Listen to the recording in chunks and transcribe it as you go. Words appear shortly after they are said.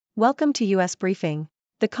Welcome to US Briefing.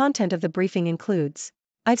 The content of the briefing includes: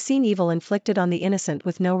 I've seen evil inflicted on the innocent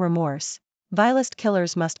with no remorse. Vilest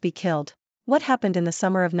killers must be killed. What happened in the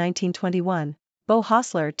summer of 1921? Bo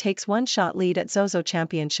Hostler takes one-shot lead at Zozo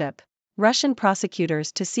Championship. Russian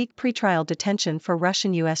prosecutors to seek pretrial detention for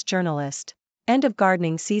Russian-US journalist. End of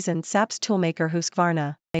gardening season saps toolmaker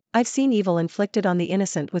Husqvarna. I've seen evil inflicted on the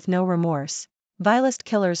innocent with no remorse. Vilest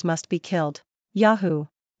killers must be killed. Yahoo!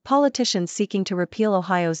 Politicians seeking to repeal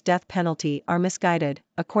Ohio's death penalty are misguided,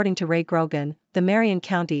 according to Ray Grogan, the Marion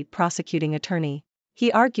County prosecuting attorney.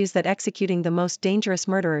 He argues that executing the most dangerous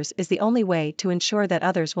murderers is the only way to ensure that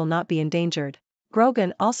others will not be endangered.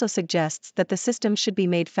 Grogan also suggests that the system should be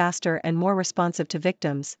made faster and more responsive to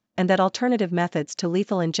victims, and that alternative methods to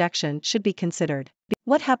lethal injection should be considered.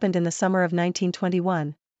 What happened in the summer of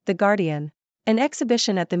 1921? The Guardian. An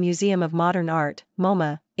exhibition at the Museum of Modern Art,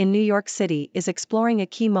 MoMA, in New York City is exploring a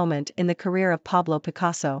key moment in the career of Pablo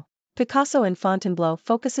Picasso. Picasso in Fontainebleau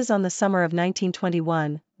focuses on the summer of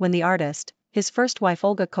 1921, when the artist, his first wife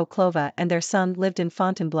Olga Koklova and their son lived in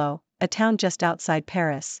Fontainebleau, a town just outside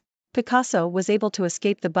Paris. Picasso was able to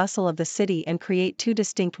escape the bustle of the city and create two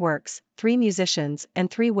distinct works, Three Musicians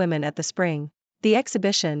and Three Women at the Spring. The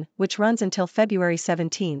exhibition, which runs until February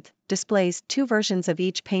 17, displays two versions of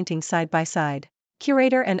each painting side by side.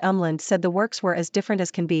 Curator Anne Umland said the works were as different as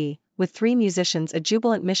can be, with Three Musicians a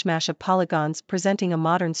jubilant mishmash of polygons presenting a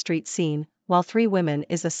modern street scene, while Three Women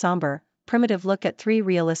is a somber, primitive look at three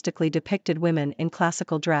realistically depicted women in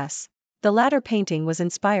classical dress. The latter painting was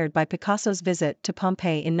inspired by Picasso's visit to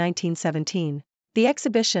Pompeii in 1917. The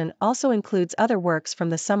exhibition also includes other works from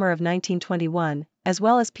the summer of 1921, as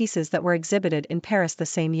well as pieces that were exhibited in Paris the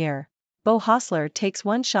same year. Bo Hostler takes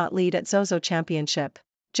one-shot lead at Zozo Championship.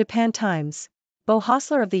 Japan Times. Bo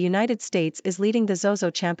Hostler of the United States is leading the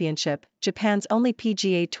Zozo Championship, Japan's only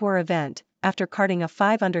PGA Tour event, after carding a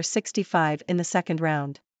 5 under 65 in the second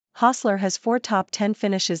round. Hostler has 4 top 10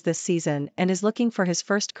 finishes this season and is looking for his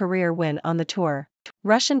first career win on the tour.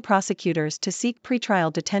 Russian prosecutors to seek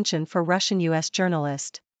pretrial detention for Russian-US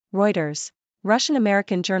journalist. Reuters.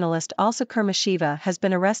 Russian-American journalist Alsa Kurmasheva has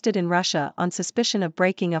been arrested in Russia on suspicion of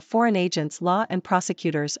breaking a foreign agent's law, and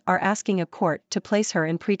prosecutors are asking a court to place her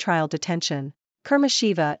in pretrial detention.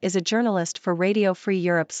 Kurmasheva is a journalist for Radio Free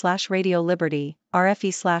Europe/Radio Liberty,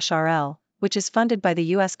 RFE/RL, which is funded by the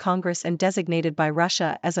U.S. Congress and designated by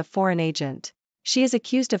Russia as a foreign agent. She is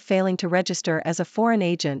accused of failing to register as a foreign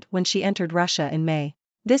agent when she entered Russia in May.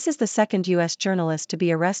 This is the second U.S. journalist to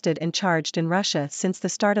be arrested and charged in Russia since the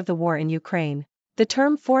start of the war in Ukraine. The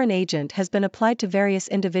term foreign agent has been applied to various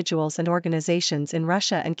individuals and organizations in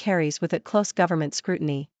Russia and carries with it close government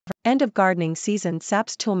scrutiny. End of gardening season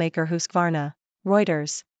saps toolmaker Husqvarna.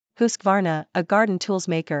 Reuters. Husqvarna, a garden tools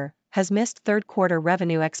maker, has missed third-quarter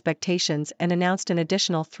revenue expectations and announced an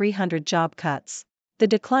additional 300 job cuts. The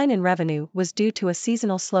decline in revenue was due to a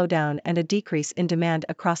seasonal slowdown and a decrease in demand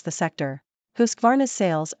across the sector. Husqvarna's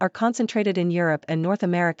sales are concentrated in Europe and North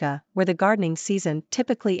America, where the gardening season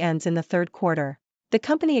typically ends in the third quarter. The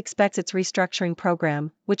company expects its restructuring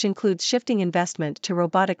program, which includes shifting investment to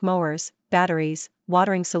robotic mowers, batteries,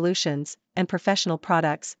 watering solutions, and professional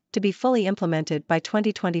products, to be fully implemented by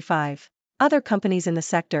 2025. Other companies in the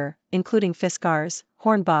sector, including Fiskars,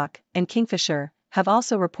 Hornbach, and Kingfisher, have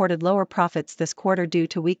also reported lower profits this quarter due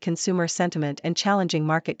to weak consumer sentiment and challenging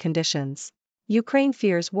market conditions. Ukraine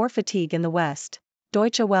fears war fatigue in the West.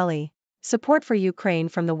 Deutsche Welle. Support for Ukraine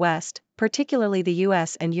from the West, particularly the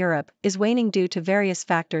US and Europe, is waning due to various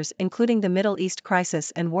factors including the Middle East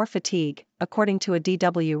crisis and war fatigue, according to a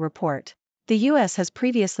DW report. The US has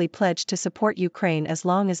previously pledged to support Ukraine as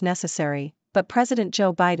long as necessary, but President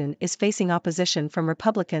Joe Biden is facing opposition from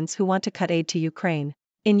Republicans who want to cut aid to Ukraine.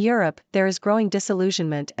 In Europe, there is growing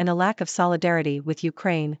disillusionment and a lack of solidarity with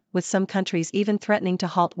Ukraine, with some countries even threatening to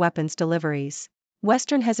halt weapons deliveries.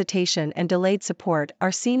 Western hesitation and delayed support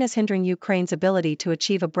are seen as hindering Ukraine's ability to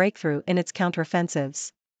achieve a breakthrough in its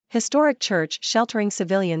counteroffensives. Historic church sheltering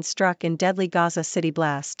civilians struck in deadly Gaza City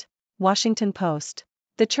blast. Washington Post.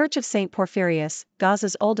 The Church of St. Porphyrius,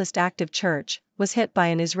 Gaza's oldest active church, was hit by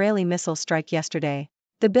an Israeli missile strike yesterday.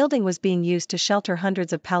 The building was being used to shelter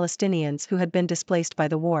hundreds of Palestinians who had been displaced by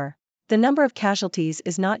the war. The number of casualties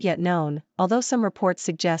is not yet known, although some reports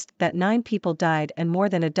suggest that 9 people died and more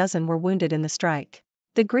than a dozen were wounded in the strike.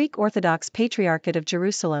 The Greek Orthodox Patriarchate of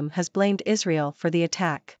Jerusalem has blamed Israel for the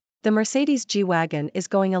attack. The Mercedes G-Wagon is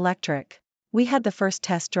going electric. We had the first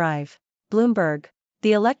test drive. Bloomberg.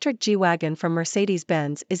 The electric G-Wagon from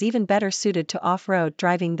Mercedes-Benz is even better suited to off-road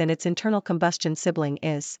driving than its internal combustion sibling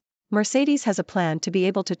is. Mercedes has a plan to be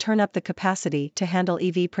able to turn up the capacity to handle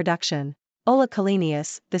EV production. Ola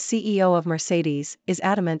Kalinius, the CEO of Mercedes, is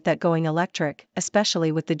adamant that going electric,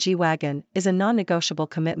 especially with the G-Wagon, is a non-negotiable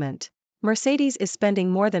commitment. Mercedes is spending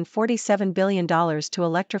more than $47 billion to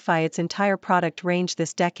electrify its entire product range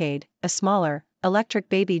this decade. A smaller, electric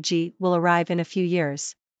baby G will arrive in a few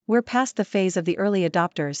years. We're past the phase of the early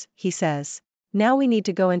adopters, he says. Now we need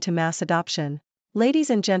to go into mass adoption. Ladies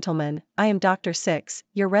and gentlemen, I am Dr. Six,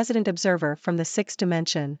 your resident observer from the sixth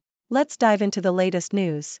dimension. Let's dive into the latest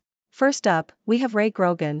news. First up, we have Ray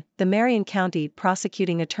Grogan, the Marion County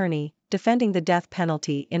prosecuting attorney, defending the death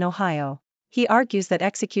penalty in Ohio. He argues that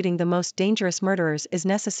executing the most dangerous murderers is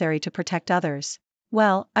necessary to protect others.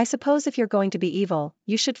 Well, I suppose if you're going to be evil,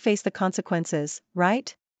 you should face the consequences,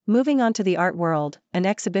 right? Moving on to the art world, an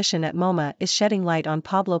exhibition at MoMA is shedding light on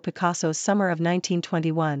Pablo Picasso's summer of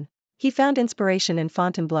 1921. He found inspiration in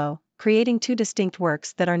Fontainebleau, creating two distinct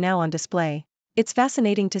works that are now on display. It's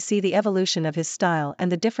fascinating to see the evolution of his style and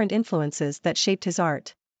the different influences that shaped his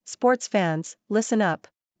art. Sports fans, listen up.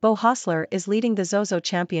 Bo Hostler is leading the Zozo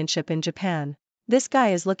Championship in Japan. This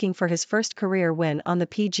guy is looking for his first career win on the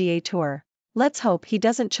PGA Tour. Let's hope he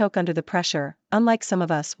doesn't choke under the pressure, unlike some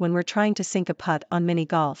of us when we're trying to sink a putt on mini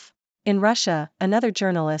golf. In Russia, another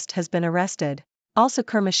journalist has been arrested. Also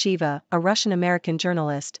Kurmashiva, a Russian-American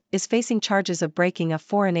journalist, is facing charges of breaking a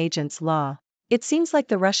foreign agent's law. It seems like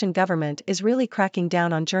the Russian government is really cracking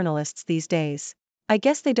down on journalists these days. I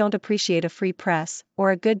guess they don't appreciate a free press, or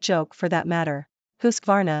a good joke for that matter.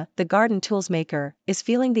 Husqvarna, the garden tools maker, is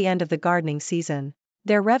feeling the end of the gardening season.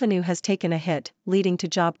 Their revenue has taken a hit, leading to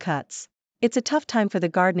job cuts. It's a tough time for the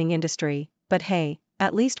gardening industry, but hey,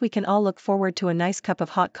 at least we can all look forward to a nice cup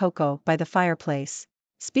of hot cocoa by the fireplace.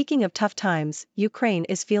 Speaking of tough times, Ukraine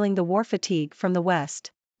is feeling the war fatigue from the West.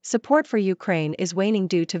 Support for Ukraine is waning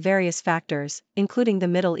due to various factors, including the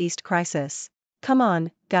Middle East crisis. Come on,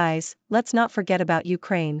 guys, let's not forget about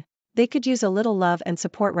Ukraine. They could use a little love and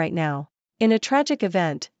support right now. In a tragic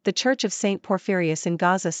event, the Church of St. Porphyrius in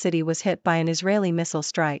Gaza City was hit by an Israeli missile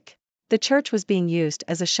strike. The church was being used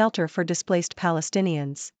as a shelter for displaced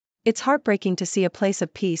Palestinians. It's heartbreaking to see a place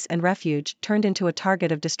of peace and refuge turned into a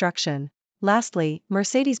target of destruction. Lastly,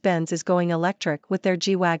 Mercedes-Benz is going electric with their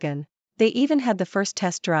G-Wagon. They even had the first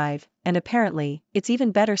test drive, and apparently, it's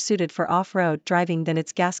even better suited for off-road driving than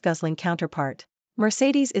its gas-guzzling counterpart.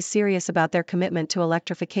 Mercedes is serious about their commitment to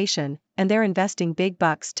electrification, and they're investing big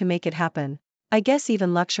bucks to make it happen. I guess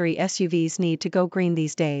even luxury SUVs need to go green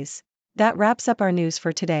these days. That wraps up our news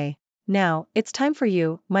for today. Now, it's time for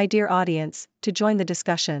you, my dear audience, to join the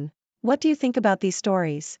discussion. What do you think about these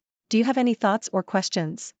stories? Do you have any thoughts or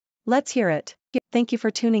questions? Let's hear it. Thank you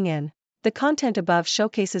for tuning in. The content above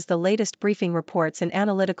showcases the latest briefing reports and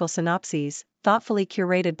analytical synopses, thoughtfully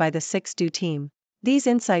curated by the 6Do team. These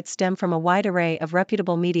insights stem from a wide array of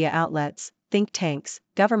reputable media outlets, think tanks,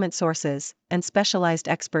 government sources, and specialized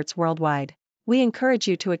experts worldwide. We encourage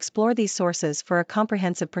you to explore these sources for a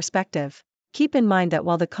comprehensive perspective. Keep in mind that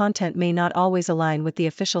while the content may not always align with the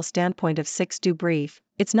official standpoint of 6Do Brief,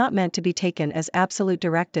 it's not meant to be taken as absolute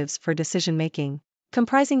directives for decision-making.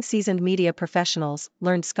 Comprising seasoned media professionals,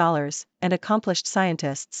 learned scholars, and accomplished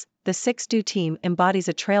scientists, the 6Do team embodies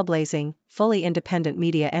a trailblazing, fully independent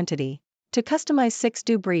media entity. To customize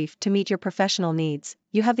 6Do Brief to meet your professional needs,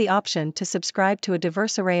 you have the option to subscribe to a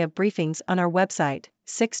diverse array of briefings on our website,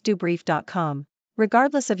 6dobrief.com.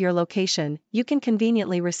 Regardless of your location, you can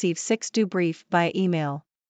conveniently receive 6Do Brief via email.